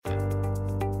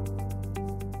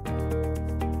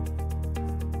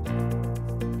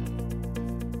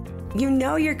You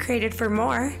know you're created for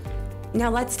more. Now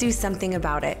let's do something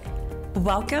about it.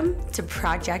 Welcome to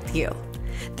Project You,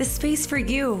 the space for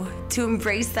you to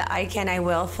embrace the I can, I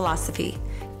will philosophy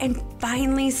and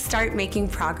finally start making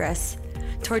progress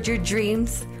toward your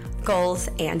dreams, goals,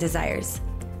 and desires.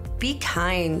 Be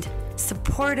kind,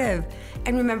 supportive,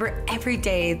 and remember every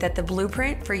day that the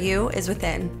blueprint for you is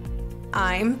within.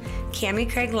 I'm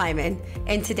Cami Craig Lyman,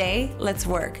 and today let's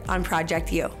work on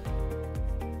Project You.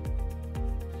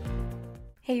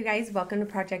 Hey you guys, welcome to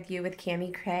Project You with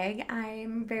Cami Craig.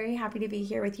 I'm very happy to be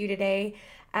here with you today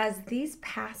as these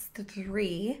past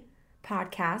 3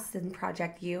 podcasts in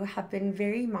Project You have been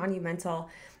very monumental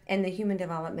in the human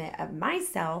development of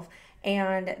myself,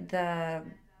 and the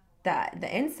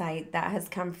insight that has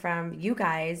come from you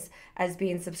guys as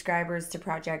being subscribers to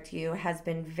Project You has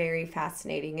been very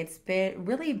fascinating. It's been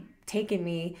really taken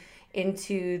me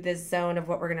into this zone of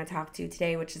what we're going to talk to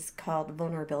today, which is called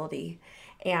vulnerability.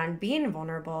 And being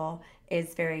vulnerable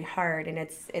is very hard, and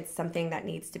it's something that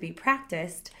needs to be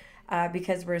practiced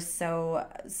because we're so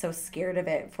scared of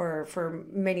it for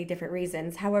many different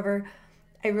reasons. However,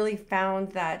 I really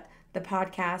found that the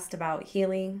podcast about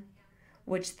healing,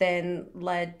 which then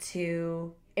led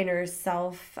to inner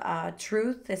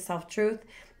self-truth,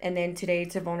 and then today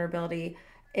to vulnerability,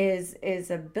 is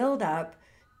a build-up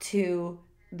to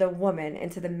the woman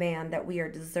and to the man that we are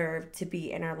deserved to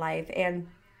be in our life. And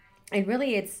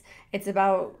really it's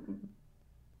about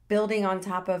building on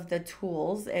top of the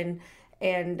tools and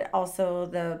also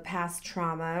the past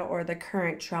trauma or the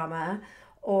current trauma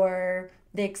or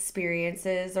the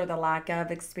experiences or the lack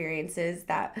of experiences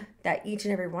that each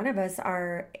and every one of us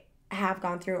have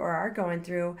gone through or are going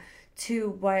through to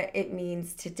what it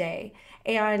means today.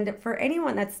 And for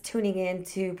anyone that's tuning in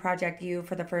to Project You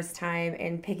for the first time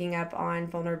and picking up on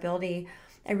vulnerability,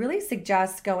 I really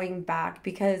suggest going back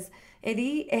because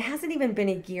it hasn't even been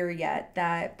a year yet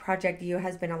that Project You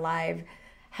has been alive.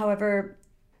 However,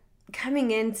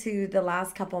 coming into the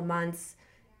last couple months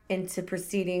into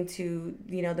proceeding to,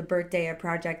 the birthday of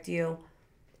Project You,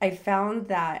 I found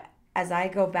that as I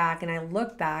go back and I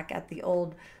look back at the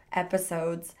old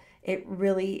episodes, it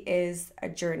really is a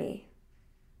journey.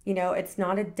 It's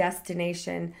not a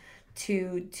destination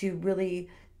to really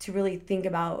think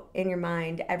about in your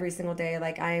mind every single day,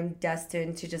 like I am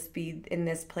destined to just be in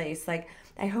this place. Like,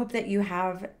 I hope that you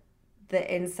have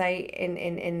the insight and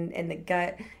the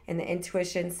gut and the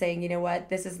intuition saying, you know what,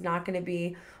 this is not going to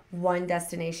be one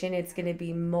destination. It's going to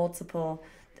be multiple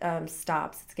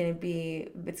stops. It's going to be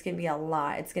a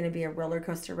lot. It's going to be a roller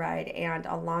coaster ride. And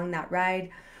along that ride,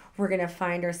 we're going to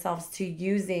find ourselves to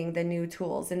using the new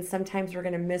tools. And sometimes we're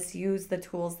going to misuse the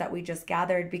tools that we just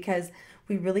gathered because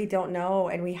we really don't know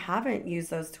and we haven't used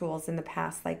those tools in the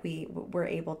past like we were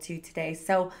able to today.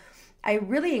 So I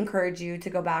really encourage you to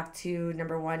go back to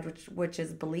number 1, which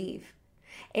is believe.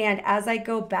 And as I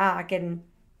go back and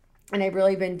I've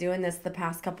really been doing this the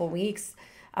past couple weeks,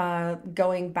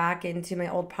 going back into my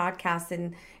old podcast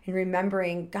and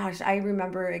remembering, gosh, I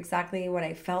remember exactly what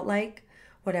I felt like,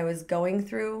 what I was going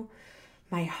through,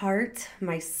 my heart,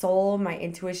 my soul, my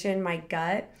intuition, my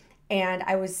gut. And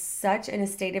I was such in a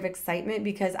state of excitement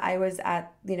because I was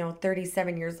at,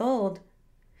 37 years old,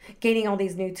 gaining all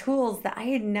these new tools that I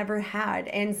had never had.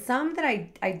 And some that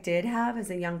I did have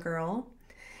as a young girl,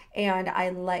 and I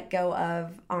let go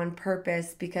of on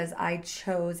purpose because I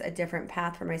chose a different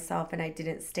path for myself and I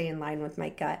didn't stay in line with my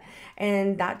gut.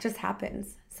 And that just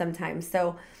happens sometimes.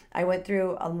 So I went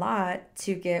through a lot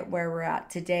to get where we're at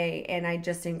today. And I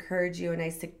just encourage you and I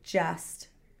suggest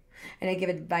and I give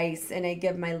advice and I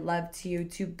give my love to you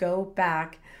to go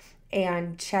back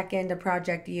and check into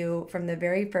Project You from the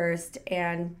very first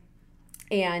and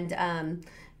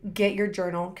get your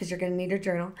journal, because you're going to need your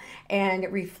journal,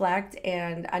 and reflect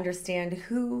and understand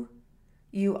who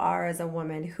you are as a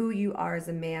woman, who you are as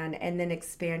a man, and then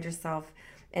expand yourself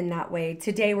in that way.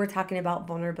 Today we're talking about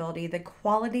vulnerability, the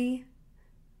quality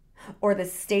or the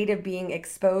state of being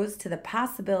exposed to the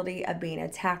possibility of being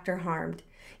attacked or harmed,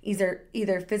 either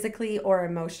physically or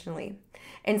emotionally.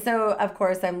 And so, of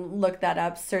course, I look that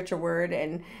up, search a word,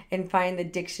 and find the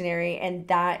dictionary, and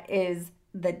that is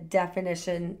the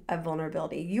definition of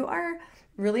vulnerability. You are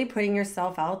really putting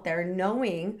yourself out there,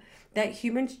 knowing that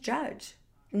humans judge,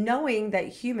 knowing that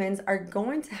humans are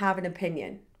going to have an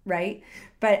opinion, right?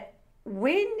 But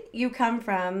when you come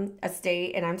from a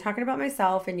state, and I'm talking about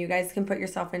myself, and you guys can put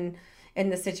yourself in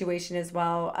the situation as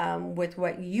well, with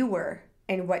what you were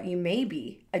and what you may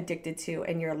be addicted to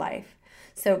in your life.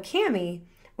 So Cami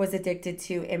was addicted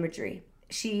to imagery.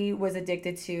 She was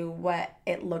addicted to what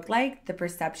it looked like, the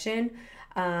perception,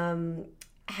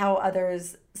 how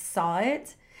others saw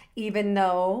it, even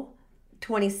though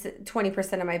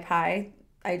 20% of my pie,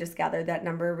 I just gathered that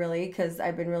number really because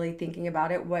I've been really thinking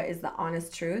about it. What is the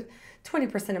honest truth?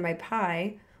 20% of my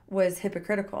pie was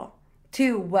hypocritical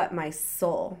to what my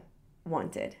soul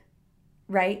wanted,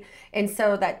 right? And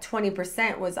so that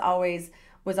 20% was always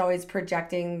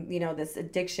projecting, this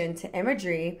addiction to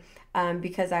imagery,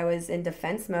 because I was in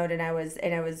defense mode, and I was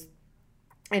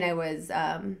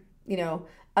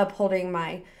upholding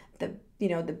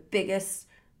the biggest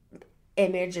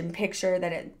image and picture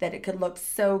that it could look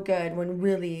so good, when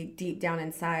really deep down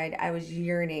inside I was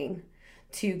yearning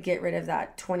to get rid of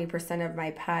that 20% of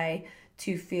my pie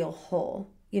to feel whole.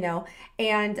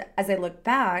 And as I look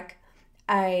back,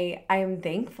 I am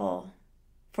thankful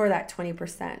for that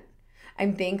 20%.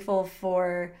 I'm thankful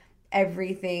for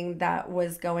everything that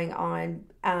was going on.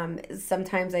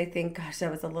 Sometimes I think, gosh,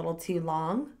 that was a little too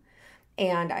long.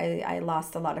 And I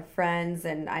lost a lot of friends,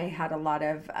 and I had a lot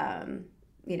of,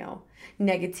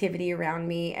 negativity around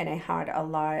me. And I had a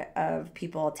lot of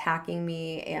people attacking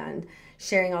me and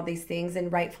sharing all these things,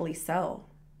 and rightfully so.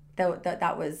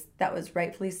 That was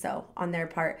rightfully so on their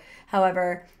part.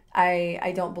 However,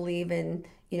 I don't believe in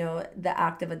the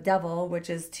act of a devil, which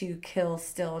is to kill,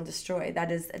 steal, and destroy.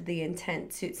 That is the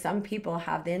intent. To some people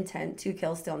have the intent to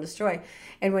kill, steal, and destroy.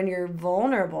 And when you're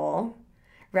vulnerable,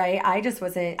 right? I just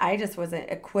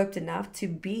wasn't equipped enough to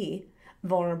be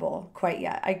vulnerable quite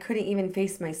yet. I couldn't even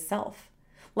face myself,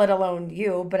 let alone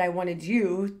you. But I wanted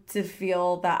you to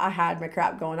feel that I had my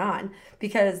crap going on,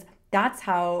 because that's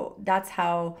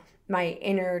how my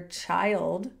inner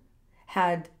child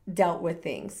had dealt with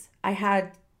things. I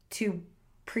had to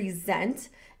present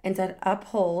and to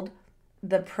uphold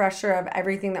the pressure of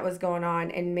everything that was going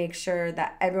on, and make sure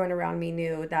that everyone around me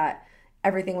knew that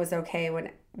everything was okay,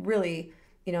 when really,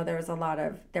 there was a lot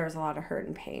of hurt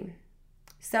and pain.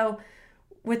 So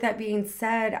with that being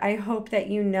said, I hope that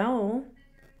you know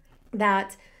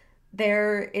that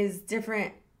there is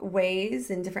different ways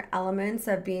and different elements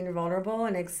of being vulnerable,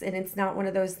 and it's not one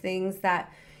of those things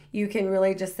that you can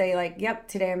really just say, like, yep,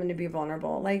 today I'm going to be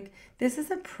vulnerable. Like, this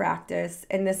is a practice,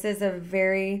 and this is a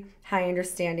very high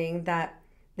understanding that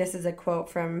this is a quote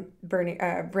from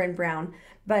Brene Brown,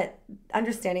 but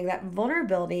understanding that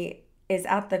vulnerability is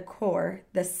at the core,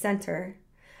 the center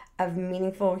of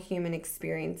meaningful human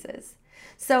experiences.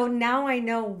 So now I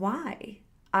know why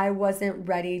I wasn't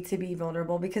ready to be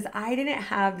vulnerable, because I didn't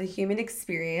have the human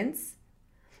experience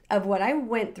of what I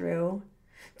went through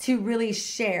to really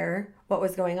share what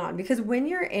was going on. Because when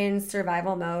you're in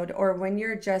survival mode, or when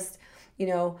you're just,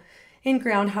 in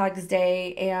Groundhog's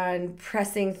Day and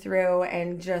pressing through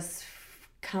and just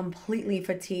completely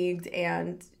fatigued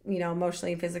and,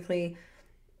 emotionally, physically,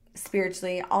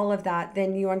 spiritually, all of that,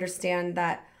 then you understand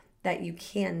that you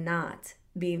cannot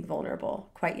be vulnerable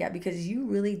quite yet, because you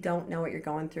really don't know what you're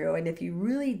going through. And if you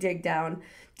really dig down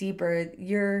deeper,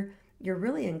 you're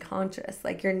really unconscious.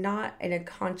 Like, you're not in a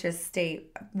conscious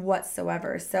state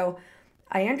whatsoever. So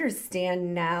I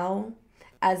understand now,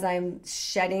 as I'm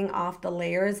shedding off the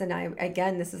layers, and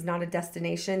again, this is not a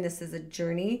destination, this is a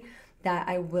journey, that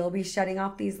I will be shedding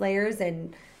off these layers,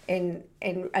 and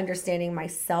understanding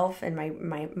myself and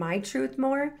my truth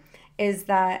more, is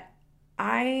that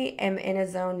I am in a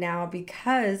zone now,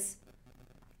 because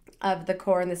of the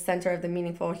core and the center of the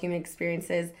meaningful human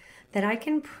experiences, that I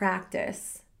can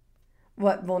practice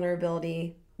what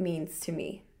vulnerability means to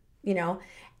me,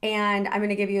 And I'm going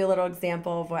to give you a little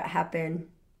example of what happened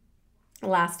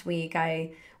last week.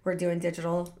 We're doing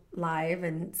digital live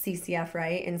and CCF,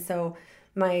 right? And so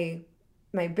my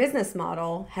business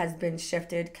model has been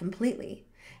shifted completely.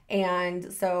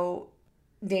 And so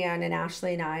Dan and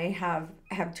Ashley and I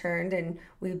have turned, and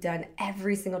we've done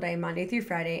every single day, Monday through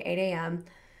Friday, 8 a.m.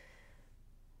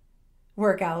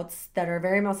 workouts that are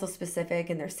very muscle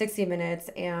specific, and they're 60 minutes,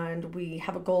 and we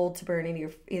have a goal to burn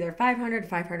either 500 to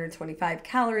 525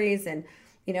 calories, and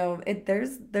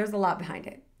there's a lot behind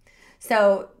it.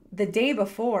 So the day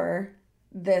before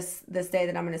this day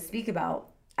that I'm going to speak about,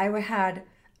 I had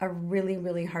a really,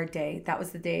 really hard day. That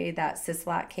was the day that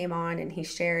Sislak came on, and he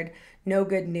shared no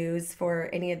good news for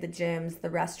any of the gyms,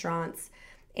 the restaurants.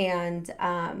 And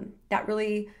that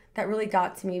really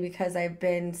got to me, because I've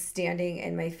been standing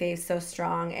in my faith so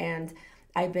strong, and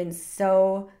I've been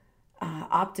so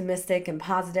optimistic and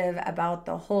positive about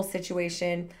the whole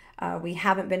situation. We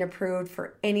haven't been approved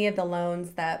for any of the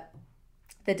loans that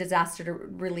the disaster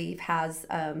relief has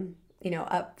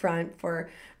up front for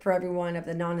every one of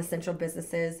the non-essential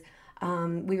businesses.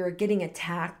 We were getting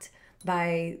attacked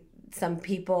by some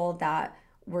people that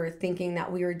were thinking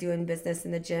that we were doing business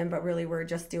in the gym, but really we're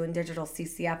just doing digital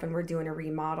CCF and we're doing a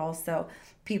remodel. So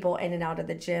people in and out of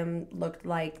the gym looked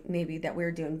like maybe that we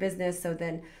were doing business. So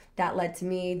then that led to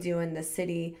me doing the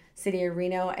city of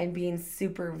Reno and being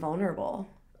super vulnerable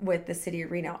with the city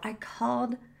of Reno. I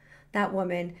called that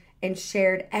woman and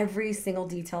shared every single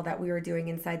detail that we were doing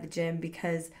inside the gym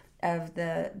because of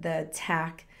the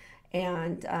attack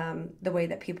and the way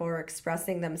that people are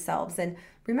expressing themselves. And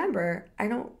remember,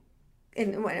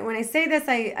 and when I say this,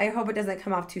 I hope it doesn't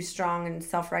come off too strong and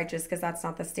self-righteous, because that's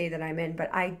not the state that I'm in,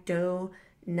 but I do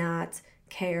not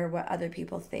care what other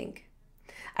people think.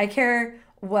 I care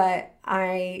what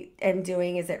I am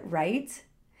doing, is it right?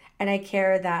 And I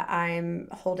care that I'm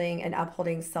holding and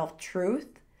upholding self-truth,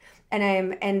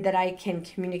 and that I can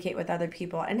communicate with other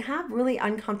people and have really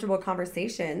uncomfortable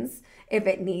conversations if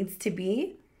it needs to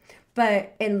be,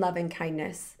 but in love and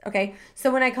kindness. Okay.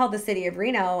 So when I called the city of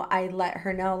Reno, I let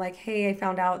her know, like, hey, I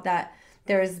found out that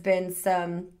there's been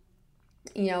some,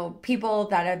 people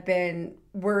that have been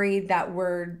worried that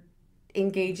we're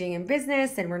engaging in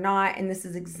business and we're not. And this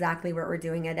is exactly what we're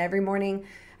doing it every morning.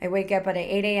 I wake up at 6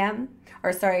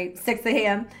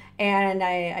 a.m. and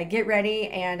I get ready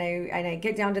and I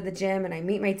get down to the gym and I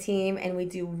meet my team and we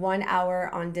do 1 hour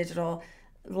on digital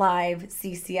live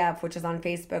CCF, which is on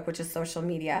Facebook, which is social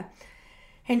media.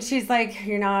 And she's like,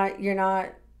 you're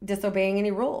not disobeying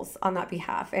any rules on that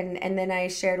behalf. And then I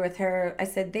shared with her, I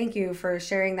said, thank you for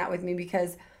sharing that with me,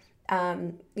 because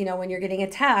when you're getting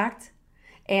attacked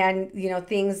and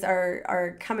things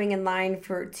are coming in line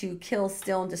to kill,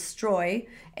 steal, and destroy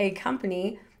a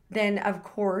company, then of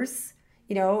course,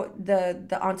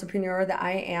 the entrepreneur that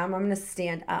I am, I'm going to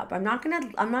stand up. I'm not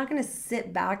going to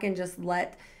sit back and just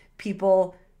let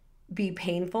people be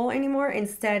painful anymore.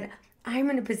 Instead,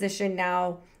 I'm in a position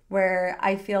now where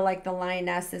I feel like the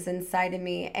lioness is inside of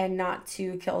me, and not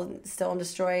to kill, steal, and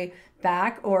destroy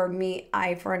back, or me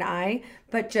eye for an eye,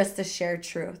 but just to share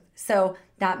truth. So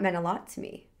that meant a lot to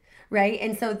me. Right.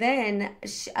 And so then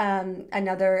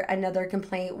another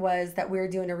complaint was that we were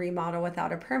doing a remodel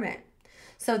without a permit.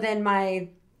 So then my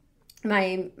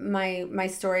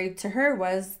story to her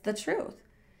was the truth.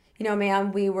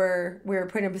 Ma'am, we were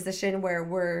put in a position where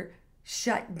we're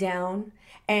shut down.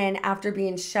 And after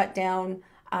being shut down,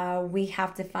 we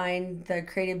have to find the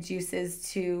creative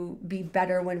juices to be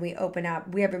better when we open up.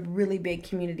 We have a really big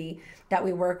community that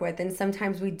we work with. And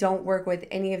sometimes we don't work with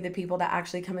any of the people that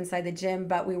actually come inside the gym,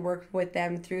 but we work with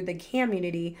them through the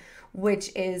community,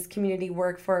 which is community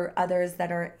work for others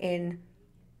that are in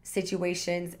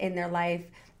situations in their life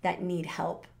that need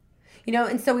help.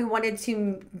 And so we wanted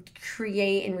to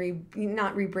create and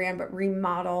not rebrand, but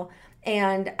remodel.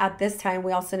 And at this time,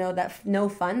 we also know that no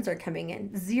funds are coming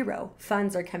in. 0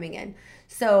 funds are coming in.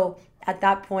 So at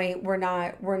that point, we're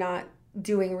not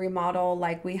doing remodel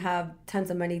like we have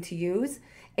tons of money to use.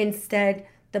 Instead,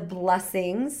 the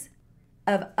blessings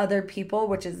of other people,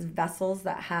 which is vessels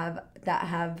that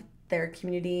have their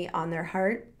community on their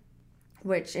heart,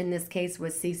 which in this case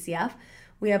was CCF.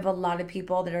 We have a lot of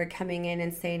people that are coming in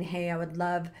and saying, hey, I would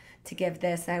love to give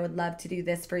this. I would love to do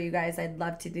this for you guys. I'd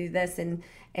love to do this. And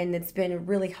it's been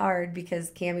really hard because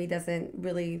Cami doesn't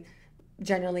really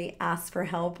generally ask for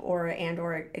help or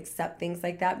accept things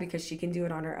like that, because she can do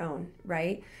it on her own,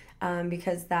 right?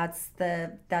 Because that's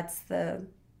the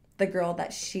girl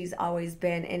that she's always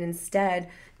been. And instead,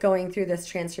 going through this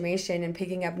transformation and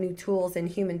picking up new tools in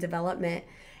human development,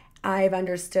 I've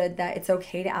understood that it's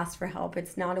okay to ask for help.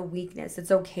 It's not a weakness.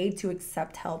 It's okay to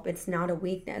accept help. It's not a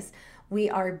weakness. We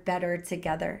are better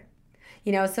together.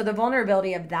 So the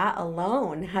vulnerability of that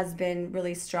alone has been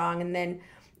really strong. And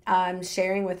then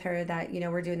sharing with her that,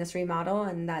 we're doing this remodel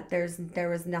and that there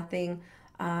was nothing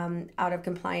out of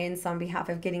compliance on behalf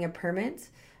of getting a permit.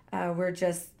 We're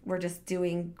just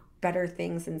doing better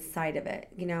things inside of it,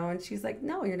 and she's like,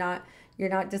 no, you're not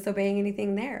disobeying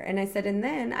anything there. And I said, and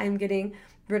then I'm getting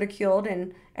ridiculed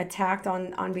and attacked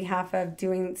on behalf of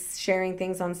sharing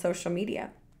things on social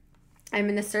media. I'm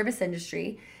in the service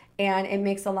industry, and it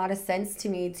makes a lot of sense to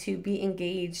me to be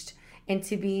engaged and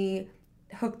to be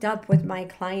hooked up with my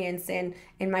clients and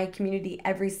in my community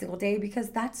every single day, because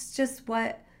that's just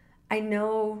what I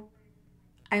know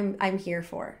I'm here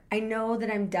for. I know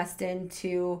that I'm destined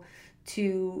to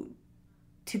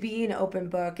be an open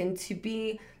book and to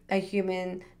be a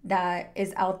human that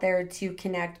is out there to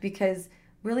connect, because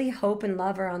really hope and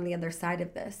love are on the other side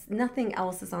of this. Nothing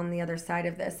else is on the other side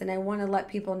of this. And I want to let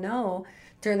people know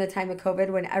during the time of COVID,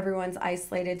 when everyone's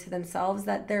isolated to themselves,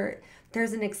 that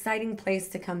there's an exciting place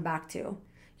to come back to.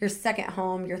 your second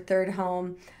home, your third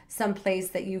home, some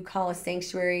place that you call a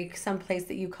sanctuary, some place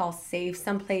that you call safe,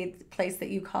 some place that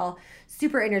you call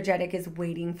super energetic is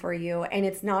waiting for you. And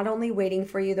it's not only waiting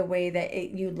for you the way that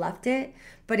you left it,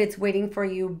 but it's waiting for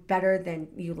you better than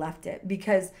you left it,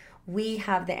 because we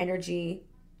have the energy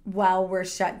while we're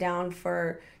shut down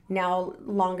for now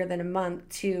longer than a month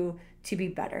to be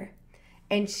better.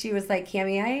 And she was like,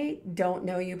 Cami, I don't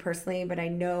know you personally, but I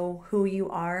know who you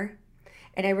are.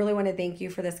 And I really want to thank you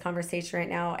for this conversation right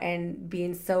now and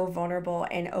being so vulnerable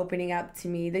and opening up to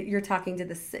me, that you're talking to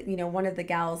this, one of the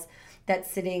gals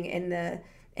that's sitting in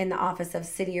the office of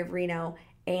City of Reno.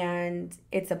 And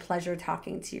it's a pleasure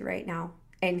talking to you right now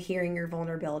and hearing your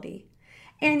vulnerability.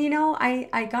 And,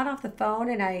 I got off the phone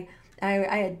and I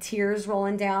had tears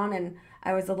rolling down, and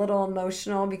I was a little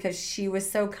emotional because she was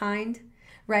so kind,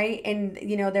 right? And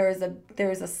there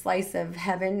was a slice of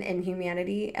heaven and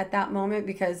humanity at that moment,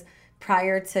 because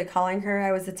prior to calling her,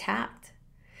 I was attacked,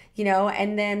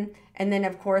 and then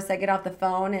of course I get off the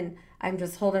phone and I'm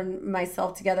just holding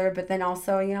myself together, but then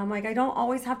also, I'm like, I don't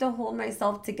always have to hold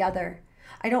myself together.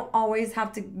 I don't always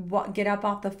have to get up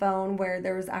off the phone where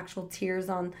there was actual tears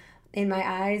in my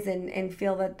eyes and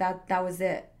feel that was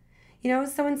it.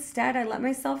 So instead I let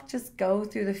myself just go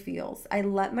through the feels. I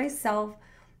let myself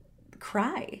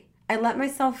cry. I let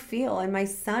myself feel. And my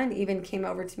son even came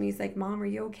over to me. He's like, Mom, are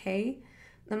you okay?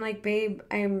 I'm like, babe,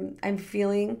 I'm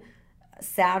feeling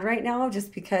sad right now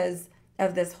just because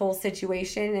of this whole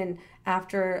situation. And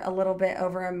after a little bit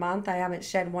over a month, I haven't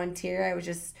shed one tear. I was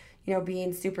just,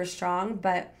 being super strong.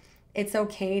 But it's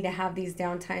okay to have these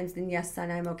down times. And yes,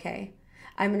 son, I'm okay.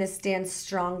 I'm going to stand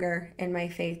stronger in my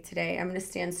faith today. I'm going to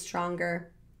stand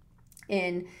stronger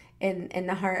in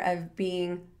the heart of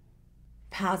being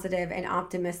positive and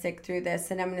optimistic through this.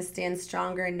 And I'm going to stand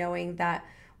stronger in knowing that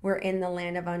we're in the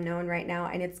land of unknown right now,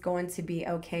 and it's going to be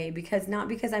okay. Not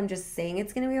because I'm just saying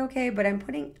it's going to be okay, but I'm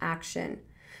putting action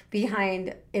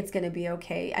behind it's going to be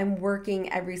okay. I'm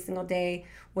working every single day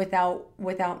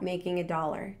without making a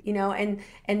dollar,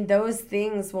 and those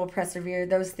things will persevere.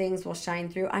 Those things will shine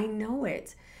through. I know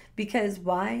it. Because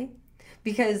why?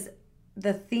 Because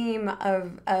the theme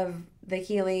of the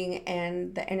healing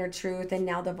and the inner truth and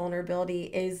now the vulnerability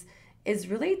is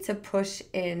really to push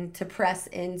in, to press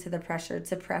into the pressure,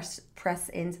 to press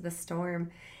into the storm.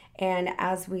 And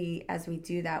as we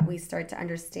do that, we start to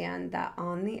understand that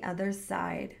on the other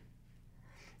side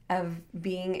of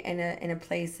being in a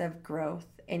place of growth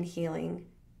and healing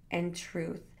and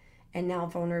truth and now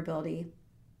vulnerability,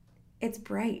 it's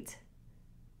bright.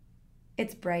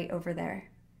 It's bright over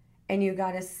there. And you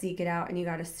got to seek it out, and you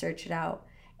got to search it out,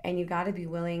 and you got to be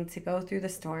willing to go through the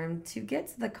storm to get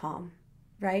to the calm,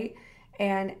 right?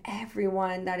 And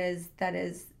everyone that is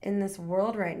in this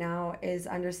world right now is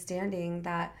understanding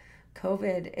that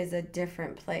COVID is a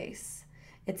different place.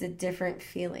 It's a different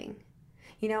feeling,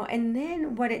 and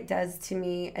then what it does to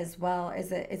me as well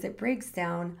is it breaks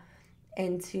down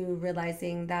into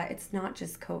realizing that it's not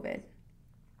just COVID.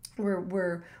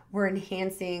 We're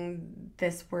enhancing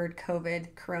this word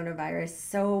COVID, coronavirus,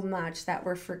 so much that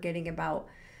we're forgetting about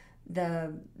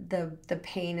the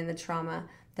pain and the trauma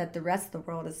that the rest of the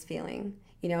world is feeling,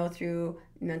 through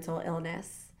mental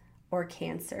illness or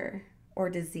cancer or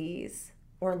disease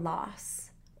or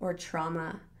loss or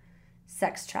trauma,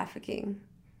 sex trafficking,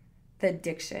 the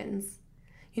addictions.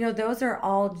 Those are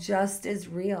all just as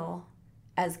real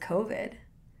as COVID.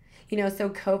 So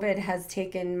COVID has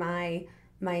taken my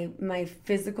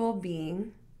physical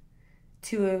being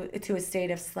to a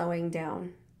state of slowing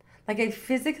down. Like, I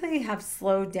physically have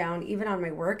slowed down even on my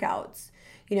workouts,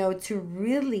 to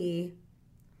really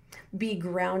be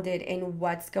grounded in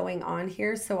what's going on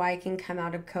here so I can come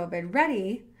out of COVID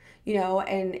ready,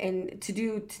 and to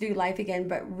do life again,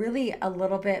 but really a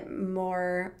little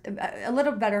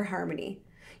better harmony.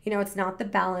 It's not the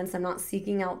balance. I'm not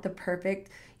seeking out the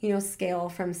perfect, scale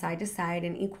from side to side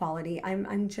and equality.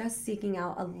 I'm just seeking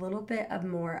out a little bit of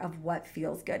more of what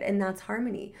feels good. And that's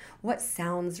harmony. What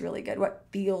sounds really good? What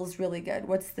feels really good?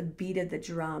 What's the beat of the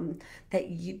drum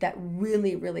that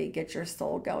really, really gets your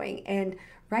soul going? And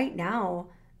right now,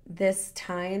 this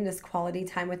quality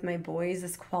time with my boys,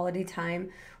 this quality time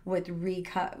with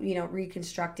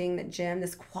reconstructing the gym,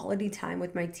 this quality time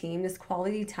with my team, this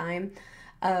quality time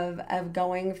of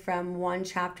going from one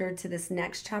chapter to this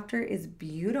next chapter is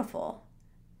beautiful.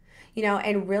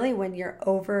 And really when you're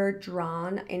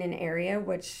overdrawn in an area,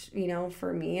 which,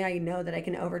 for me, I know that I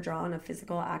can overdraw on a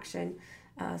physical action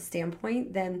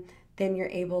standpoint, then you're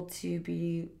able to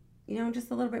be, just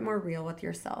a little bit more real with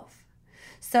yourself.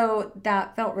 So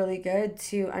that felt really good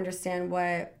to understand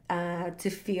to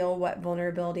feel what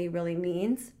vulnerability really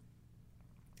means.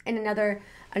 And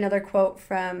another quote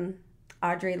from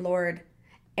Audre Lorde,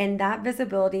 and that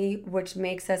visibility which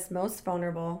makes us most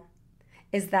vulnerable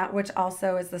is that which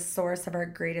also is the source of our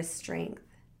greatest strength.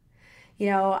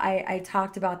 I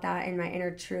talked about that in my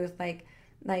inner truth, like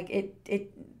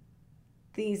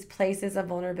these places of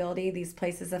vulnerability, these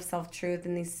places of self-truth,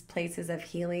 and these places of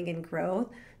healing and growth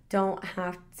don't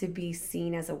have to be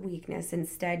seen as a weakness.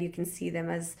 Instead, you can see them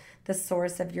as the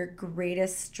source of your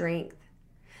greatest strength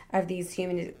of these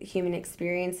human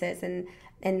experiences.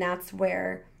 And that's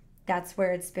where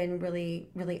it's been really,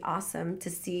 really awesome to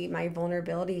see my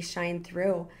vulnerability shine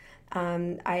through.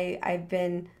 I've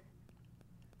been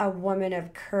a woman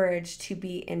of courage to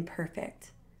be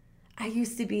imperfect. I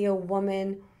used to be a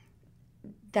woman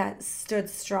that stood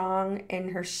strong in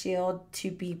her shield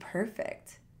to be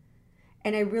perfect.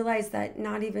 And I realized that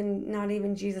not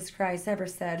even Jesus Christ ever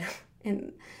said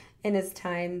in his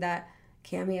time that,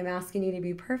 Cami, I'm asking you to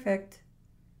be perfect.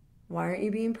 Why aren't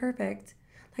you being perfect?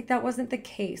 Like, that wasn't the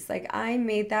case. Like, I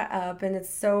made that up, and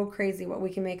it's so crazy what we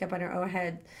can make up on our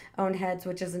own heads,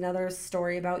 which is another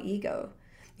story about ego.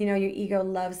 Your ego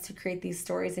loves to create these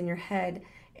stories in your head,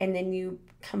 and then you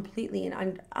completely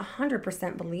and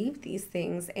 100% believe these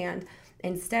things. And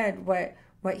instead, what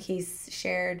he's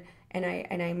shared, and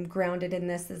I'm grounded in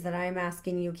this, is that I'm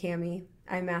asking you, Cami,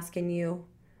 I'm asking you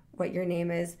what your name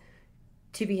is,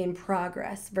 to be in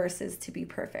progress versus to be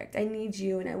perfect. I need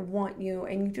you and I want you,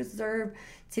 and you deserve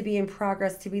to be in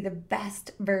progress, to be the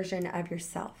best version of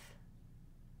yourself.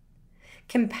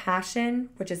 Compassion,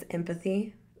 which is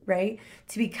empathy, right?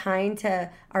 To be kind to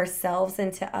ourselves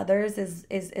and to others is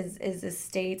a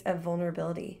state of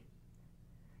vulnerability.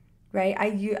 Right?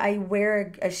 I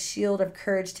wear a shield of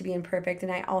courage to be imperfect,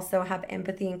 and I also have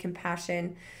empathy and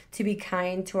compassion to be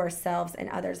kind to ourselves and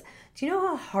others. Do you know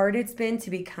how hard it's been to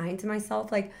be kind to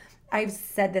myself? Like, I've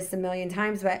said this a million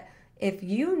times, but if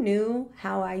you knew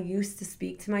how I used to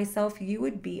speak to myself, you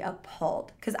would be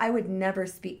appalled, because I would never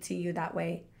speak to you that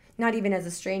way. Not even as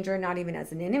a stranger, not even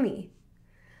as an enemy.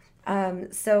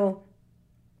 So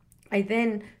I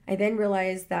then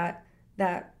realized that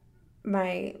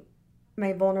my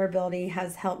my vulnerability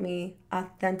has helped me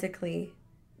authentically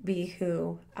be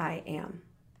who I am.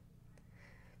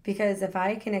 Because if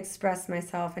I can express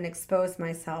myself and expose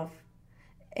myself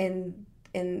in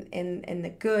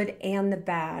the good and the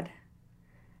bad,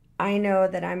 I know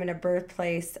that I'm in a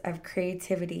birthplace of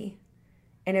creativity,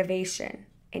 innovation,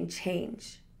 and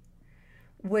change,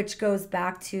 which goes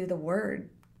back to the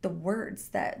words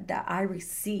that I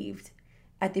received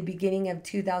at the beginning of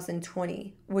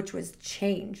 2020, which was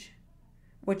change,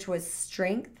 which was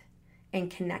strength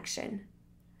and connection.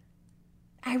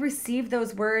 I received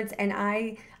those words, and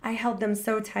I held them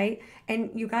so tight.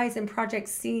 And you guys, in Project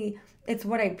C, it's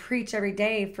what I preach every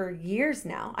day for years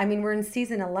now. I mean, we're in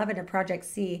season 11 of Project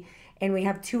C, and we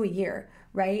have 2 a year,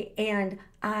 right? And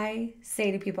I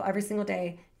say to people every single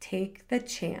day, take the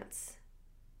chance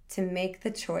to make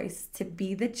the choice to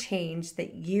be the change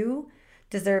that you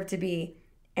deserve to be.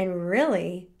 And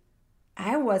really,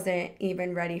 I wasn't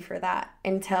even ready for that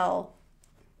until,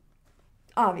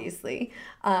 obviously,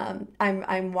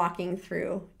 I'm walking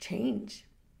through change.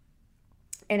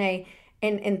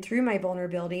 And through my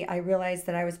vulnerability, I realized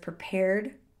that I was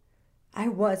prepared. I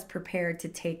was prepared to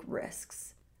take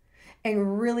risks,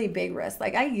 and really big risks.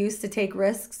 Like, I used to take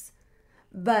risks,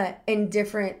 but in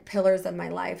different pillars of my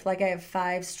life. Like, I have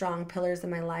 5 strong pillars in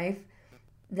my life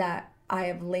that I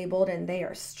have labeled, and they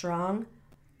are strong.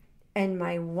 And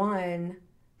my one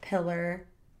pillar,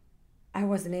 I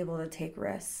wasn't able to take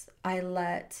risks. I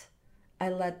let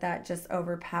that just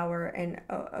overpower and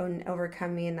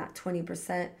overcome me, and that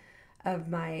 20% of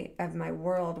my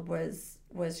world was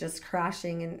just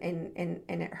crashing,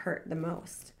 and it hurt the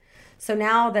most. So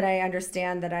now that I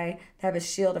understand that I have a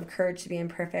shield of courage to be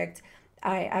imperfect,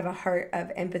 I have a heart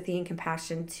of empathy and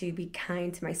compassion to be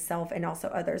kind to myself and also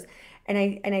others. And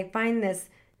I find this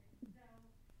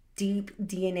deep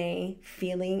DNA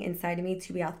feeling inside of me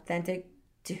to be authentic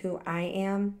to who I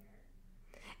am,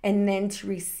 and then to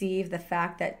receive the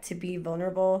fact that to be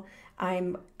vulnerable,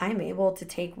 I'm able to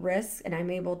take risks, and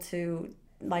I'm able to,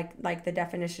 like the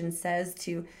definition says,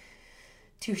 to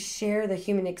share the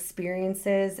human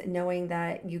experiences, knowing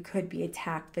that you could be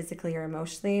attacked physically or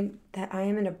emotionally. That I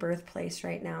am in a birthplace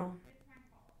right now.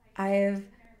 I have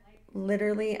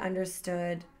literally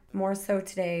understood more so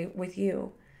today with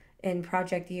you in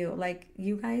Project U. Like,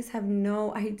 you guys have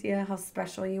no idea how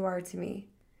special you are to me.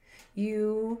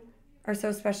 You are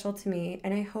so special to me,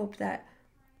 and I hope that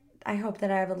I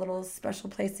have a little special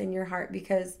place in your heart,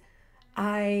 because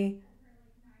I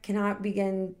cannot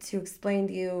begin to explain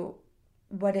to you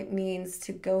what it means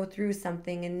to go through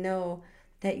something and know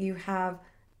that you have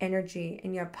energy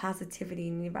and you have positivity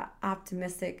and you have an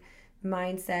optimistic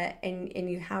mindset, and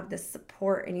you have the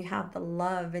support and you have the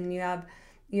love, and you have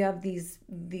these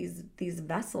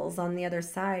vessels on the other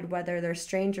side, whether they're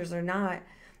strangers or not,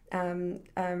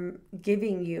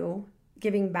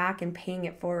 giving back and paying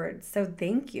it forward. So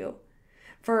thank you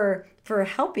for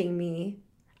helping me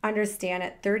understand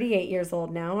at 38 years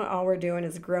old now, all we're doing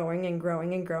is growing and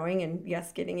growing and growing, and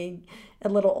yes, getting a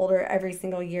little older every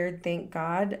single year, thank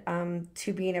God,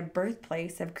 to be in a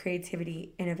birthplace of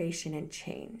creativity, innovation, and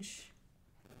change.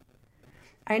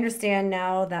 I understand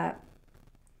now that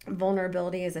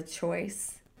vulnerability is a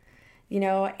choice,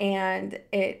 and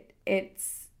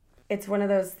it's one of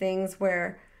those things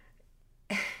where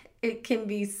it can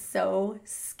be so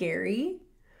scary.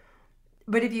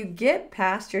 But if you get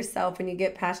past yourself and you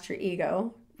get past your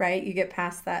ego, right? You get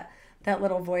past that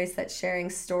little voice that's sharing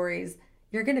stories,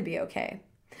 you're going to be okay.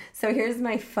 So here's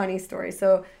my funny story.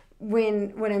 So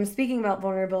when I'm speaking about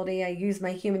vulnerability, I use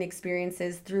my human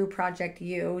experiences through Project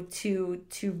You to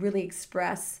really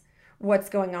express what's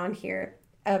going on here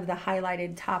of the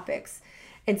highlighted topics.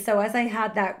 And so as I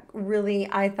had that, really,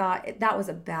 I thought that was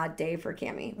a bad day for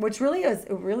Cami, which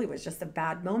really was just a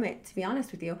bad moment, to be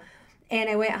honest with you. And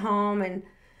I went home and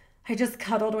I just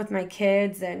cuddled with my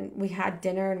kids and we had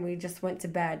dinner and we just went to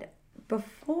bed.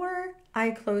 Before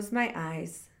I closed my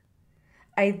eyes,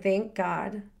 I thank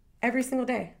God every single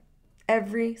day.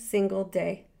 Every single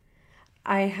day.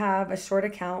 I have a short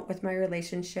account with my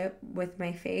relationship with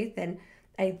my faith, and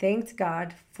I thanked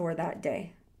God for that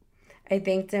day. I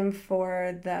thanked him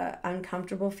for the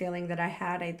uncomfortable feeling that I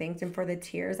had. I thanked him for the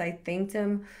tears. I thanked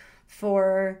him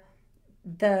for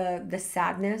the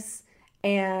sadness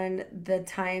and the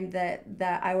time that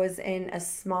I was in a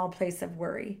small place of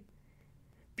worry.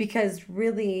 Because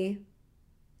really,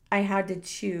 I had to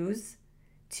choose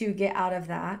to get out of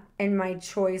that. And my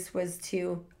choice was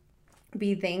to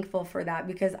be thankful for that,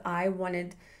 because I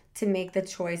wanted to make the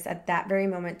choice at that very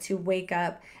moment to wake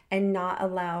up and not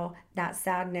allow that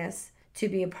sadness to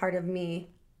be a part of me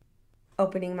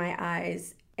opening my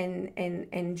eyes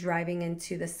and driving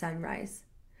into the sunrise.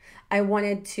 I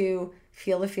wanted to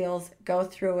feel the feels, go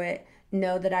through it,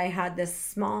 know that I had this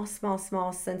small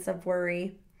sense of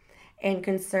worry and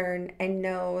concern, and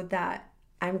know that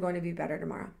I'm going to be better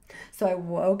tomorrow. So I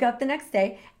woke up the next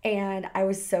day and I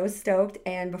was so stoked.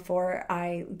 And before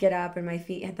I get up and my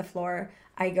feet hit the floor,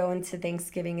 I go into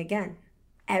Thanksgiving again.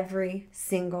 Every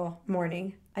single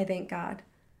morning, I thank God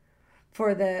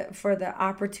for the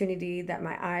opportunity that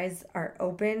my eyes are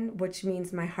open, which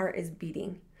means my heart is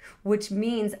beating, which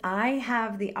means I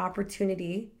have the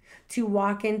opportunity to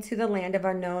walk into the land of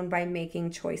unknown by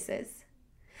making choices.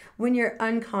 When you're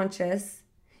unconscious,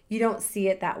 you don't see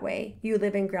it that way. You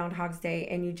live in Groundhog's Day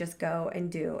and you just go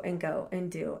and do and go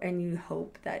and do, and you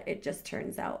hope that it just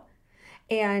turns out.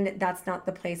 And that's not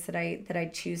the place that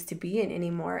I choose to be in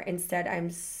anymore. Instead, I'm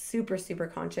super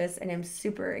conscious and I'm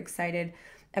super excited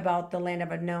about the land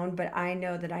of unknown, but I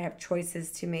know that I have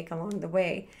choices to make along the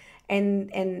way. And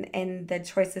the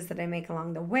choices that I make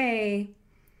along the way,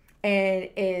 and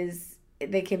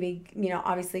they can be,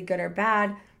 obviously good or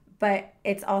bad, but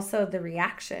it's also the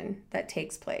reaction that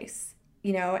takes place,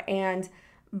 and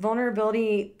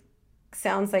vulnerability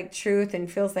sounds like truth and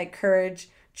feels like courage.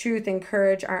 Truth and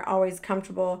courage aren't always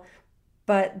comfortable,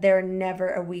 but they're never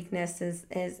a weakness,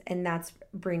 and that's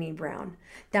Brené Brown.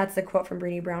 That's the quote from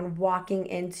Brené Brown, walking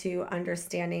into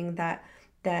understanding that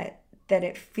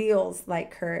it feels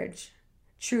like courage.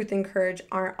 Truth and courage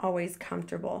aren't always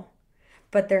comfortable,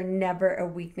 but they're never a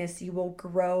weakness. You will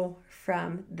grow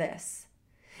from this.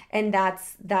 And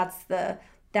that's the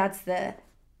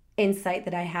insight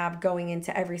that I have going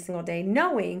into every single day,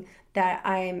 knowing that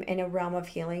I'm in a realm of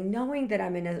healing, knowing that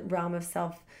I'm in a realm of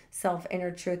self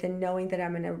inner truth, and knowing that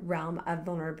I'm in a realm of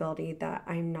vulnerability, that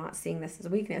I'm not seeing this as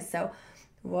weakness. So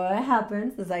what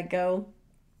happens is I go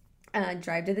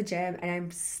drive to the gym and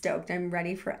I'm stoked. I'm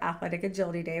ready for Athletic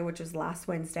Agility Day, which was last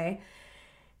Wednesday.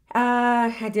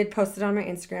 I did post it on my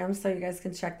Instagram, so you guys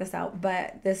can check this out.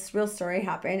 But this real story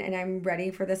happened, and I'm ready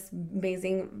for this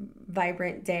amazing,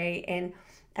 vibrant day. And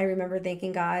I remember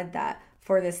thanking God that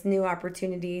for this new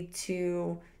opportunity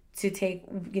to take,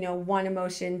 one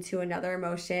emotion to another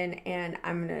emotion, and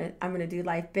I'm gonna do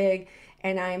life big,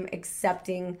 and I'm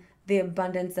accepting the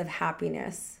abundance of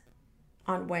happiness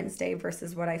on Wednesday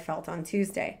versus what I felt on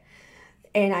Tuesday.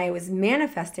 And I was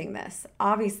manifesting this,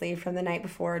 obviously, from the night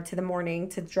before to the morning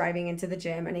to driving into the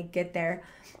gym. And I get there,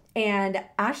 and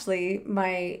Ashley,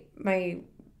 my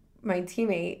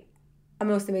teammate, a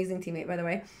most amazing teammate, by the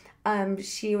way,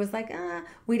 she was like,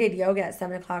 we did yoga at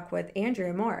 7:00 with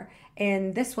Andrea Moore.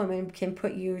 And this woman can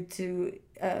put you to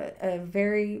a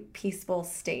very peaceful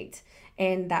state,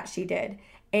 and that she did.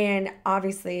 And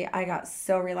obviously I got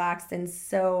so relaxed and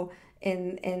so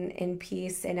in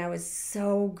peace, and I was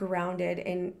so grounded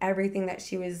in everything that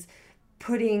she was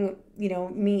putting,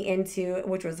 me into,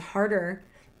 which was harder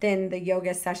than the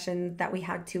yoga session that we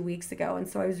had 2 weeks ago. And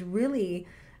so I was really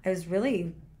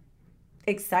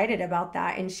excited about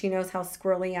that. And she knows how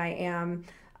squirrely I am,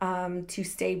 to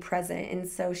stay present. And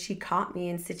so she caught me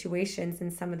in situations, in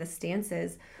some of the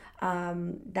stances,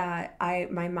 that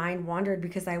my mind wandered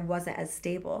because I wasn't as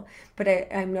stable. But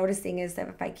I'm noticing is that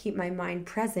if I keep my mind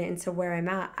present into where I'm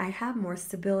at, I have more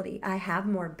stability. I have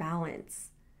more balance.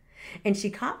 And she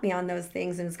caught me on those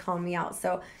things and is calling me out.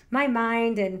 So my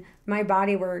mind and my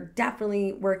body were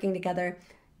definitely working together.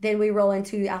 Then we roll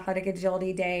into athletic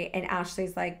agility day, and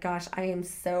Ashley's like, gosh, I am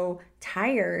so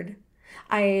tired.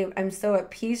 I'm so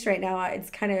at peace right now. It's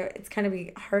kind of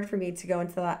be hard for me to go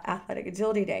into that athletic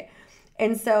agility day.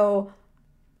 And so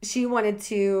she wanted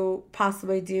to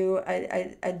possibly do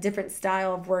a different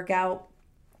style of workout,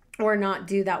 or not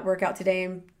do that workout today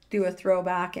and do a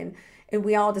throwback. And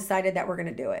we all decided that we're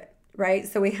going to do it, right?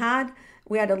 So we had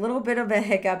a little bit of a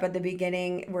hiccup at the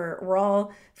beginning. We're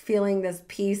all feeling this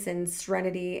peace and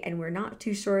serenity, and we're not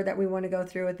too sure that we want to go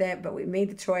through with it, but we made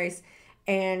the choice.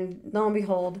 And lo and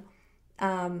behold,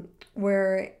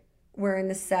 we're in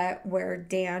the set where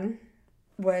Dan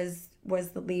was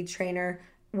the lead trainer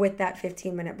with that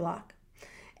 15-minute block.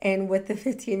 And with the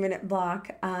 15-minute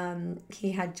block,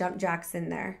 he had jump jacks in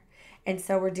there. And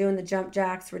so we're doing the jump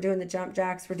jacks,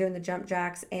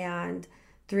 and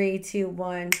 3, 2,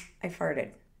 1, I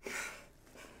farted.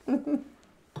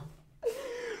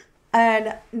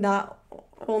 And not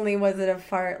only was it a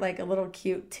fart, like a little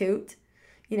cute toot,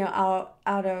 out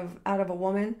of a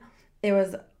woman, it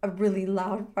was a really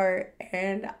loud fart.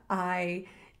 And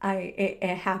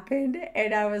it happened,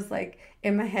 and I was like,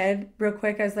 in my head real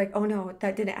quick, I was like, oh no,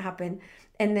 that didn't happen.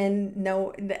 And then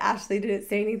no, Ashley didn't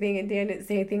say anything, and Dan didn't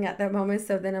say anything at that moment.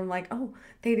 So then I'm like, oh,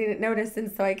 they didn't notice.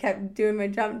 And so I kept doing my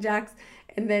jump jacks.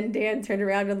 And then Dan turned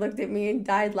around and looked at me and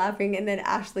died laughing. And then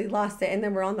Ashley lost it. And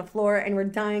then we're on the floor and we're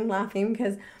dying laughing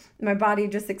because my body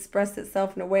just expressed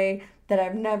itself in a way that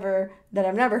I've never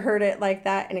heard it like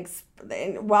that.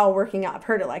 And while working out, I've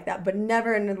heard it like that, but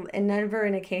never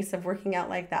in a case of working out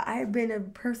like that. I've been a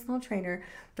personal trainer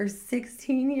for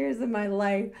 16 years of my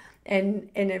life, and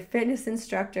a fitness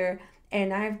instructor,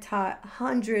 and I've taught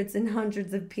hundreds and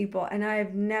hundreds of people, and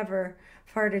I've never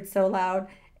farted so loud,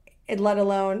 let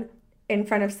alone in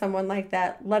front of someone like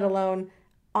that, let alone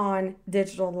on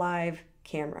digital live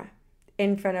camera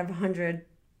in front of 100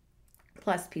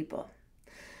 plus people.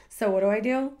 So what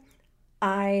do?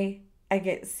 I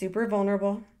get super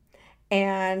vulnerable,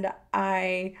 and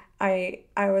I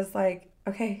was like,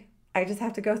 okay, I just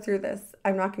have to go through this.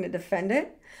 I'm not going to defend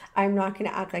it. I'm not going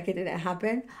to act like it didn't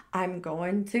happen. I'm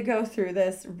going to go through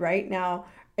this right now.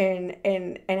 And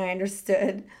I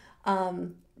understood,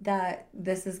 that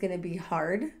this is going to be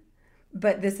hard,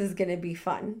 but this is going to be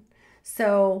fun.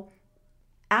 So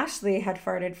Ashley had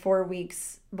farted 4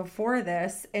 weeks before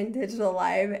this in digital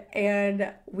live,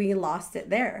 and we lost it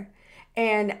there.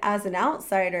 And as an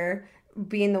outsider,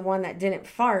 being the one that didn't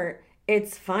fart,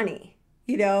 it's funny,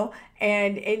 and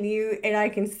I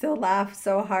can still laugh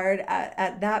so hard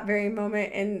at that very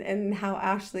moment, and how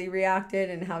Ashley reacted,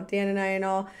 and how Dan and I and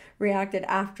all reacted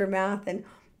aftermath. And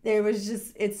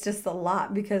it's just a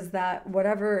lot, because that,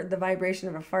 whatever the vibration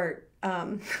of a fart,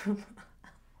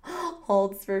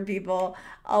 holds for people,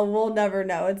 we'll never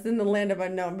know. It's in the land of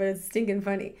unknown, but it's stinking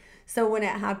funny. So when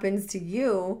it happens to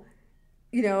you,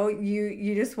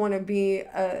 you just want to be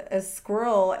a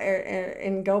squirrel,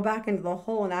 and go back into the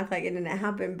hole and act like it didn't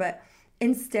happen. But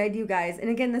instead, you guys, and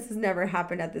again, this has never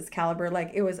happened at this caliber,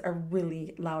 like it was a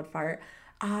really loud fart.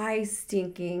 I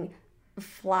stinking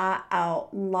flat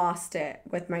out lost it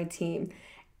with my team.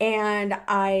 And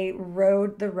I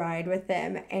rode the ride with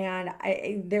them. And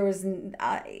there was,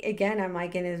 again, I'm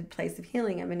like in a place of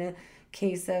healing. I'm in a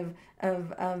case of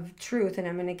truth, and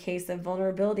I'm in a case of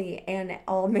vulnerability, and it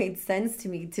all made sense to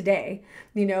me today.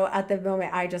 At the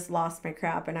moment, I just lost my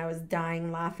crap, and I was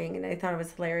dying laughing, and I thought it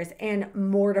was hilarious and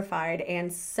mortified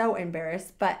and so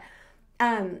embarrassed. But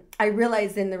I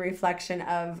realized in the reflection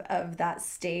of that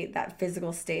state, that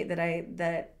physical state,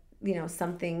 that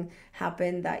something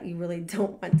happened that you really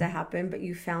don't want to happen, but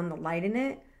you found the light in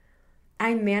it.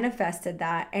 I manifested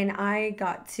that, and I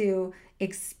got to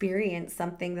experience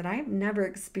something that I've never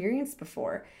experienced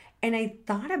before. And I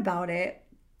thought about it,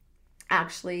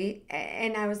 actually,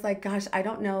 and I was like, gosh, I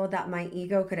don't know that my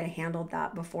ego could have handled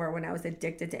that before, when I was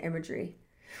addicted to imagery,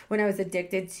 when I was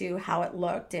addicted to how it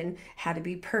looked and how to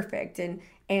be perfect.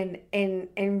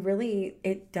 And really,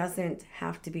 it doesn't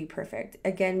have to be perfect.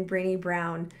 Again, Brené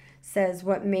Brown says,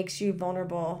 what makes you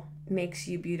vulnerable makes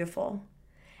you beautiful.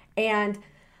 And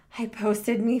I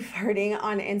posted me farting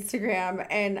on Instagram,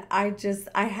 and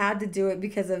I had to do it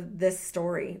because of this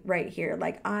story right here.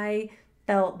 Like, I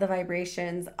felt the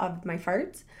vibrations of my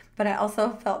farts, but I also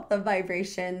felt the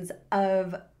vibrations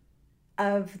of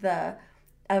the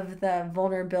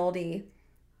vulnerability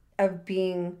of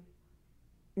being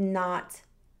not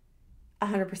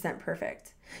 100%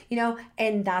 perfect.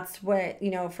 And that's what,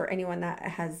 for anyone that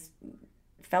has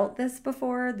felt this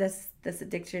before, this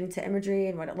addiction to imagery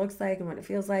and what it looks like and what it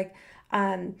feels like,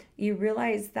 you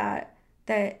realize that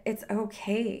it's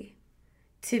okay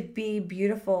to be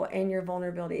beautiful in your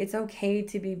vulnerability. It's okay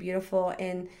to be beautiful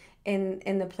in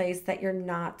the place that you're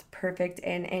not perfect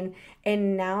in.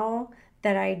 And now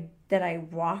that I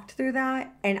walked through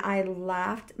that and I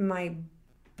laughed my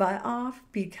butt off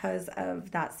because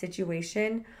of that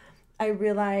situation, I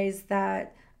realized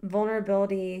that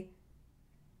vulnerability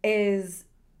is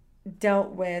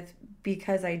dealt with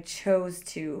because I chose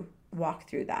to walk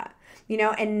through that.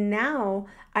 And now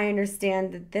I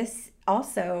understand that this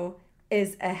also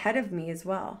is ahead of me as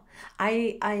well.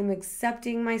 I'm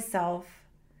accepting myself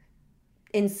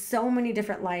in so many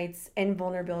different lights, and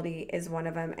vulnerability is one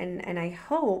of them. And I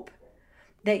hope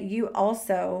that you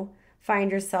also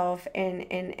find yourself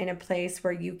in a place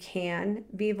where you can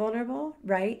be vulnerable,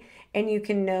 right? And you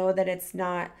can know that it's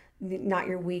not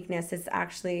your weakness. It's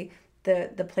actually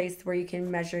the place where you can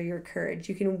measure your courage.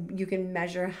 You can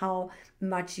measure how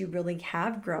much you really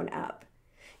have grown up.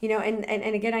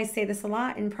 And again, I say this a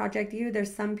lot in Project You.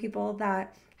 There's some people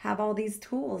that have all these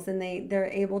tools, and they're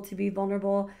able to be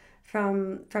vulnerable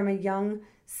from a young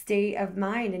state of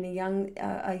mind and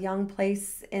a young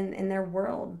place in their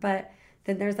world. But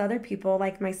then there's other people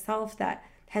like myself that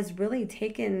has really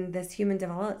taken this human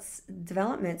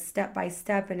development step by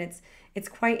step, and it's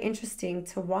quite interesting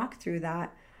to walk through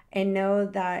that and know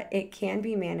that it can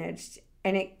be managed,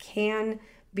 and it can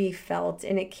be felt,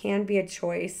 and it can be a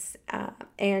choice.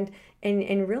 And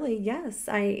really, yes,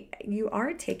 you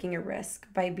are taking a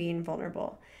risk by being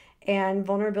vulnerable, and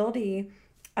vulnerability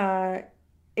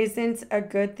isn't a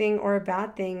good thing or a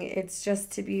bad thing. It's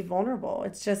just to be vulnerable.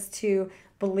 It's just to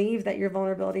believe that your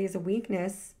vulnerability is a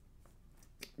weakness,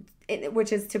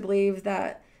 which is to believe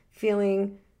that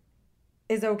feeling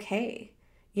is okay,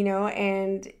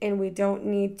 and we don't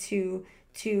need to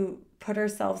put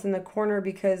ourselves in the corner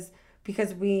because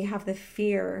we have the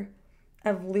fear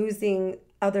of losing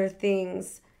other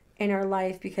things in our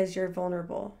life because you're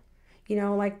vulnerable.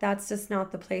 Like, that's just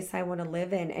not the place I want to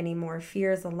live in anymore.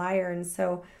 Fear is a liar. And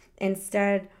so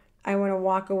instead, I want to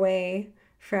walk away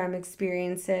from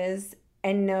experiences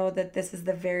and know that this is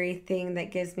the very thing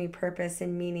that gives me purpose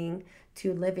and meaning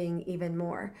to living even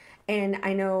more. And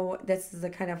I know this is a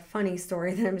kind of funny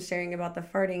story that I'm sharing about the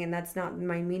farting, and that's not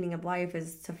my meaning of life,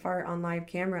 is to fart on live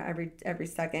camera every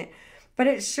second. But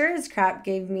it sure as crap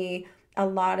gave me a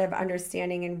lot of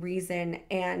understanding and reason,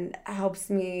 and helps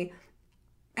me,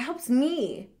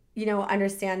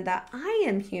 understand that I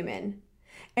am human,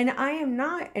 and I am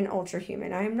not an ultra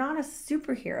human. I am not a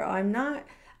superhero. I'm not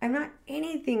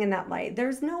anything in that light.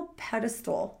 There's no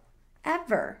pedestal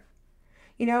ever.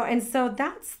 And so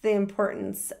that's the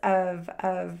importance of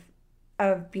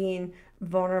being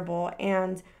vulnerable,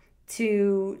 and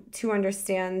to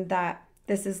understand that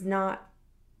this is not,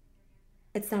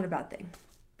 it's not a bad thing,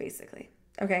 basically.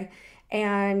 Okay.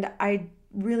 And I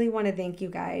really want to thank you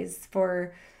guys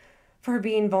for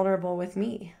being vulnerable with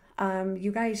me.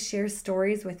 You guys share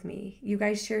stories with me. You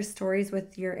guys share stories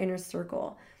with your inner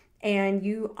circle, and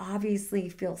you obviously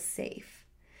feel safe,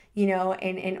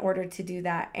 in order to do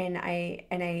that. And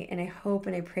I hope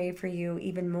and I pray for you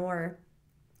even more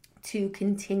to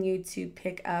continue to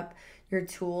pick up your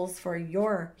tools for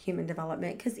your human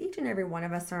development, because each and every one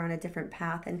of us are on a different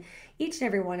path, and each and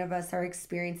every one of us are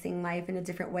experiencing life in a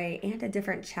different way and a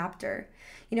different chapter.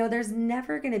 There's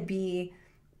never going to be,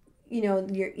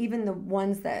 you're even the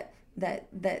ones that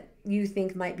you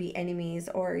think might be enemies,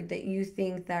 or that you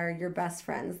think that are your best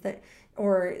friends, that,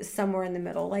 or somewhere in the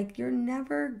middle. Like, you're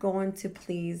never going to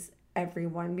please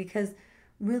everyone, because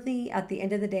really at the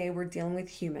end of the day, we're dealing with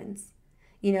humans,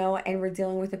 and we're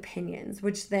dealing with opinions,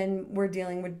 which then we're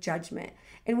dealing with judgment.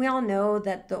 And we all know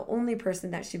that the only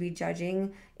person that should be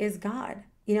judging is God.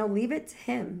 Leave it to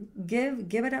him. Give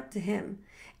it up to him,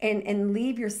 and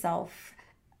leave yourself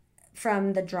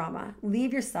from the drama.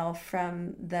 Leave yourself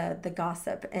from the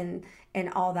gossip and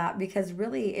all that, because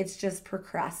really it's just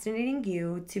procrastinating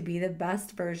you to be the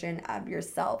best version of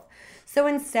yourself. So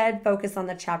instead, focus on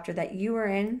the chapter that you are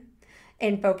in,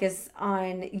 and focus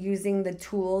on using the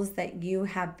tools that you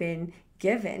have been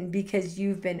given because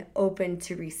you've been open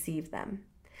to receive them.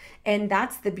 And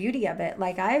that's the beauty of it.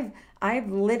 Like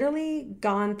I've literally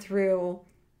gone through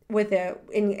with it,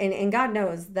 and God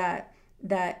knows that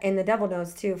and the devil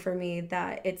knows too for me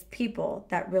that it's people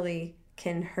that really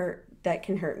can hurt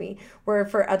me, where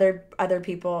for other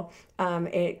people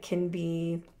it can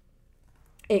be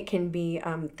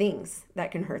things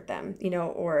that can hurt them,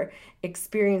 or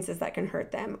experiences that can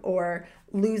hurt them, or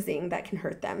losing that can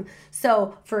hurt them.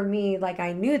 So for me, like,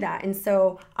 I knew that. And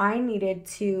so I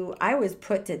was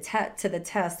put to the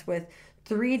test with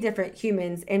 3 different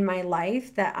humans in my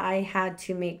life that I had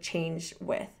to make change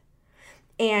with.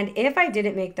 And if I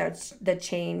didn't make the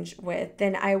change with,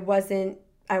 then I wasn't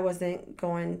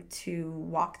going to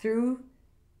walk through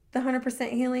the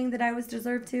 100% healing that I was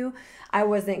deserved to. I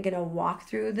wasn't going to walk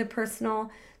through the personal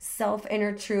self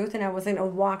inner truth, and I wasn't going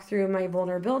to walk through my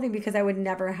vulnerability because I would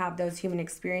never have those human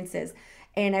experiences,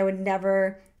 and I would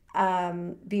never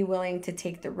be willing to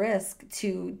take the risk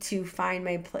to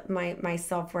find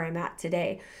myself where I'm at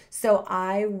today. So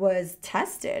I was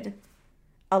tested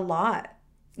a lot,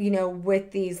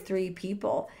 with these 3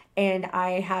 people, and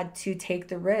I had to take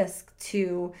the risk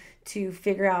to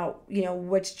figure out,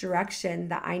 which direction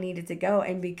that I needed to go.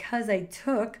 And because I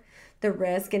took the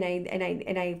risk and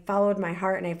I followed my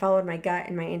heart and I followed my gut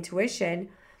and my intuition,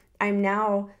 I'm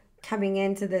now coming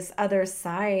into this other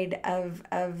side of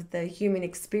the human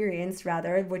experience,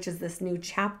 rather, which is this new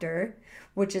chapter,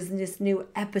 which is this new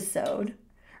episode,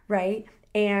 right?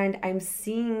 And I'm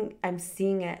seeing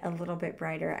it a little bit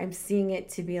brighter. I'm seeing it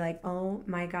to be like, oh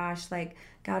my gosh, like,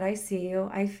 God, I see you,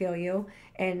 I feel you.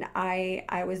 And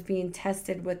I was being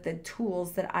tested with the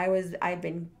tools that I've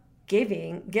been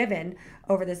given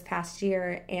over this past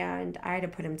year, and I had to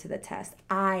put them to the test.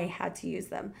 I had to use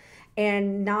them.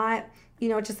 And not,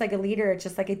 just like a leader,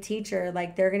 just like a teacher,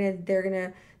 like they're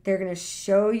gonna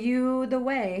show you the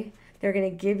way. They're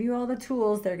going to give you all the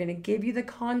tools. They're going to give you the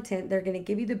content. They're going to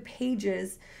give you the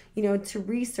pages, to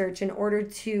research in order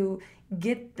to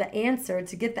get the answer,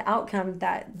 to get the outcome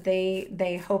that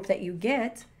they hope that you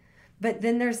get. But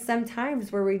then there's some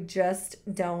times where we just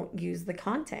don't use the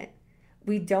content.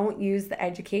 We don't use the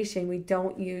education. We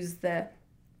don't use the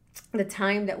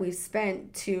time that we've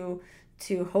spent to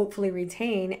hopefully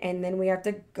retain. And then we have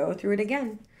to go through it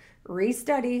again,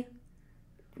 restudy,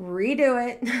 redo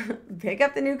it, pick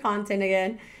up the new content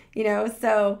again,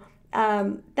 so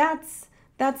that's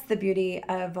the beauty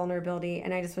of vulnerability.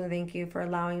 And I just want to thank you for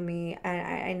allowing me.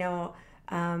 I know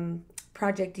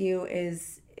Project You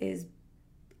is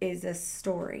a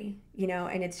story,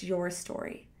 and it's your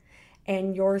story,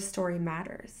 and your story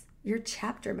matters. Your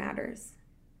chapter matters.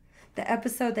 The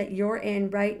episode that you're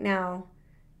in right now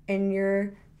in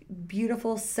your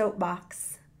beautiful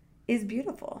soapbox is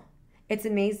beautiful. It's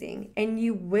amazing. And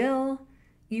you will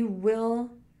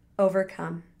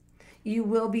overcome. You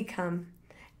will become.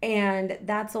 And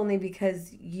that's only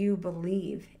because you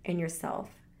believe in yourself.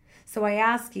 So I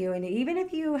ask you, and even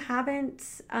if you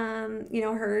haven't,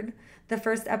 heard the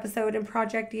first episode in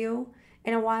Project You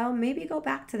in a while, maybe go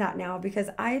back to that now, because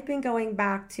I've been going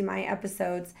back to my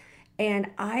episodes,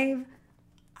 and I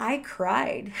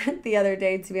cried the other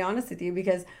day, to be honest with you,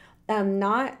 because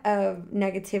not of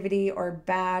negativity or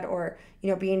bad or,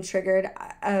 being triggered,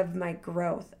 of my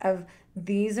growth, of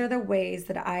these are the ways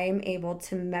that I'm able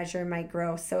to measure my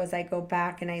growth. So as I go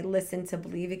back and I listen to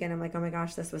Believe Again, I'm like, oh my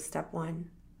gosh, this was step 1,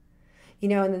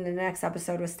 and then the next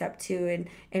episode was step 2.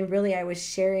 And really I was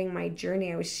sharing my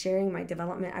journey. I was sharing my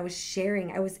development. I was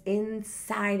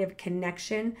inside of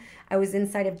connection. I was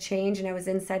inside of change, and I was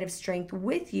inside of strength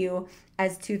with you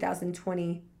as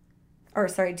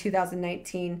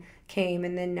 2019 came,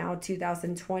 and then now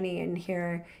 2020, and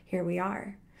here we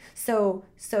are. So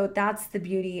that's the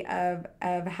beauty of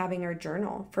having our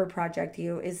journal for Project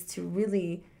You, is to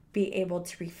really be able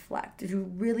to reflect, to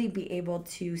really be able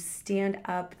to stand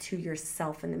up to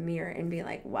yourself in the mirror and be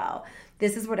like, wow,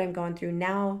 this is what I'm going through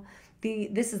now.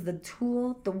 This is the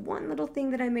tool, the one little thing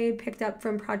that I may have picked up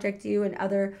from Project You and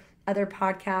other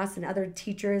podcasts and other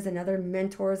teachers and other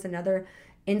mentors and other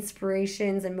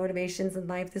inspirations and motivations in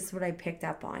life. This is what I picked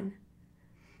up on.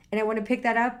 And I want to pick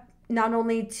that up not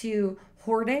only to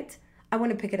hoard it, I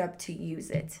want to pick it up to use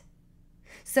it.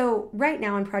 So right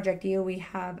now in Project You, we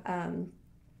have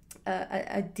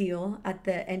a deal at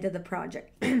the end of the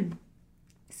project.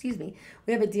 Excuse me.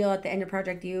 We have a deal at the end of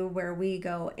Project You where we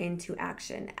go into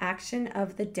action. Action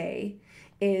of the day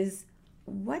is,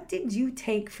 what did you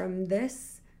take from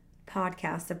this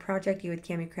podcast of Project You with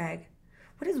Cami Craig?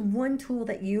 What is one tool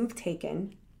that you've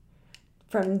taken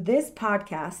from this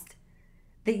podcast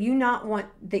that you do not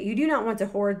want to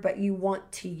hoard, but you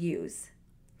want to use.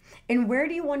 And where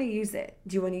do you want to use it?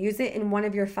 Do you want to use it in one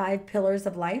of your 5 pillars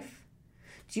of life?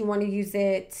 Do you want to use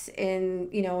it in,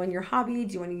 in your hobby?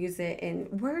 Do you want to use it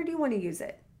where do you want to use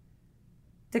it?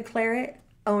 Declare it,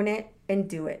 own it, and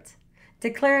do it.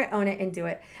 Declare it, own it, and do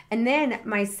it. And then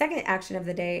my second action of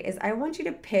the day is I want you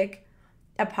to pick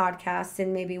a podcast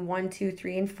in maybe 1, 2,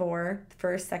 3, and 4,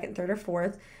 first, second, third, or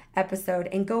fourth episode,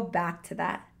 and go back to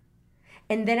that.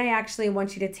 And then I actually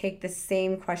want you to take the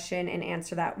same question and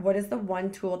answer that. What is the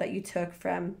one tool that you took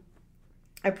from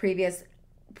a previous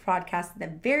podcast at the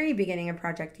very beginning of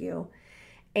Project You?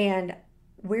 And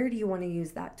where do you want to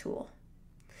use that tool?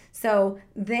 So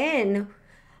then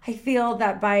I feel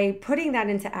that by putting that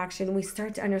into action, we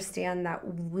start to understand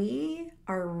that we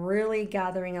are really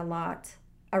gathering a lot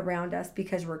around us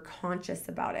because we're conscious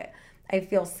about it. I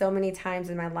feel so many times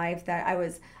in my life that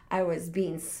I was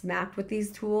being smacked with these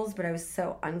tools, but I was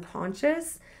so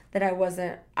unconscious that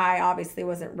I obviously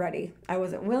wasn't ready. I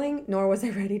wasn't willing, nor was I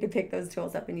ready to pick those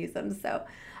tools up and use them. So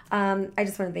I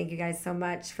just want to thank you guys so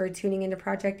much for tuning into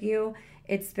Project You.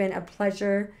 It's been a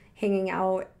pleasure hanging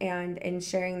out and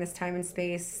sharing this time and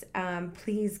space.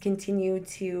 Please continue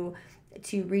to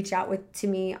reach out to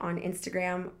me on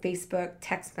Instagram, Facebook,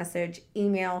 text message,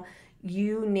 email.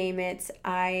 You name it,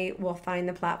 I will find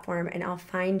the platform and I'll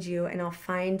find you and I'll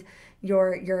find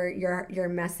your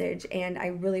message. And I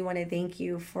really want to thank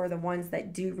you for the ones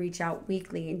that do reach out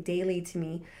weekly and daily to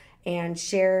me and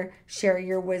share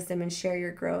your wisdom and share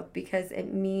your growth, because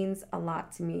it means a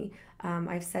lot to me.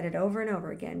 I've said it over and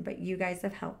over again, but you guys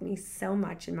have helped me so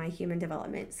much in my human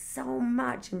development, so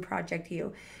much in Project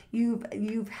You.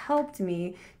 You've helped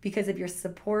me because of your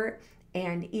support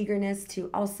and eagerness to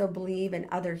also believe in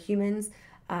other humans,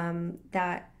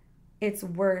 that it's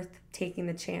worth taking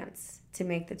the chance to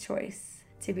make the choice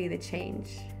to be the change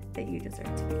that you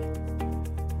deserve to be.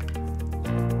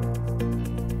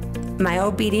 My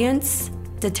obedience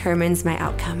determines my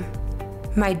outcome.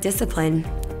 My discipline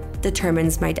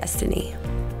determines my destiny.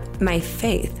 My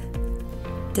faith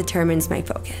determines my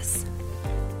focus.